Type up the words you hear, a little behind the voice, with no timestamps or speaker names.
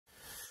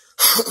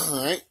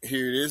Alright,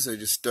 here it is. I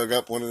just dug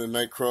up one of the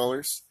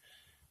Nightcrawlers.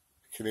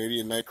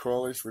 Canadian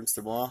Nightcrawlers, rinsed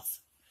them off.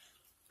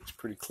 It's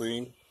pretty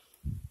clean.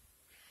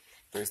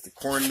 There's the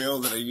cornmeal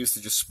that I used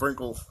to just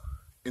sprinkle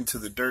into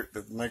the dirt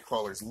that the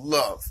Nightcrawlers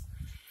love.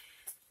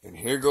 And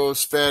here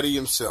goes Fatty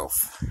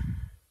himself.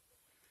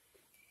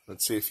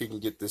 Let's see if he can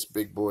get this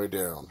big boy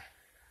down.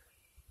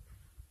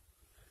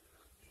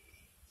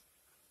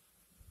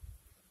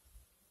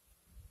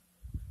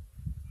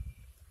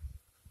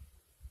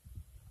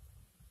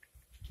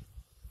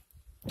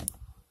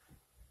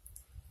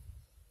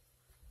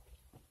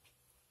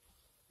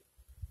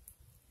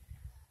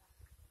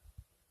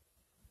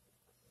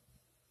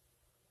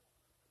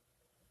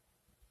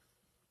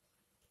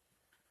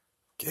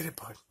 Get it,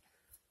 bud.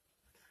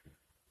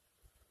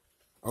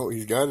 Oh,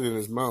 he's got it in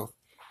his mouth.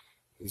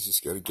 He's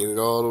just got to get it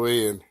all the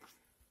way in.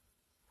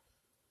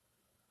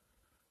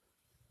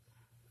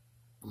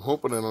 I'm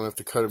hoping I don't have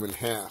to cut him in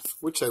half,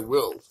 which I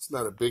will. It's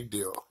not a big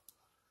deal.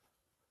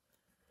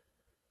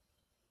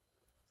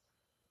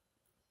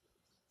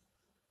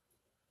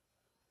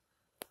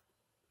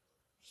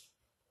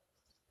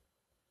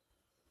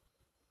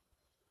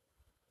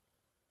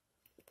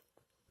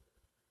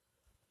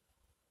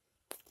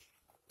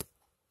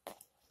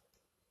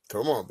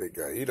 Come on, big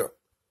guy, eat up.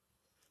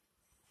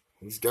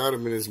 He's got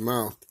him in his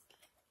mouth.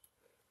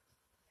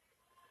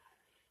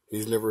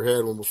 He's never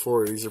had one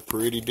before. These are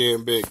pretty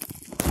damn big.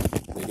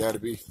 They got to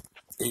be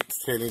 8 to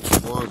 10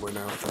 inches long by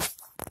now.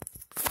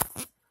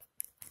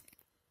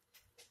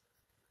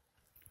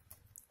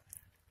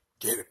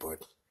 Get it, bud.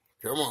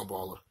 Come on,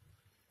 baller.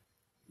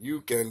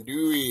 You can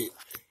do it.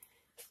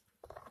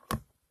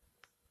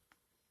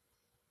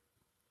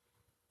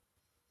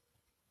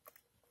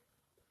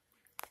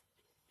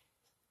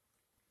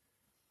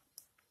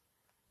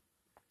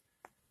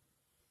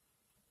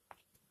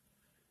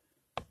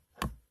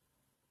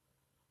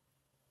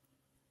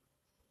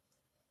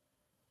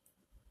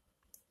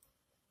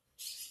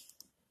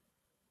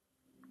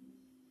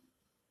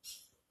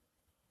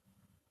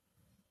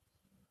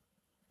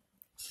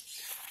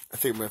 I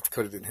think I'm going to have to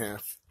cut it in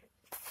half.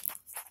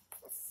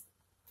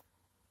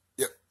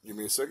 Yep, give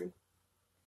me a second.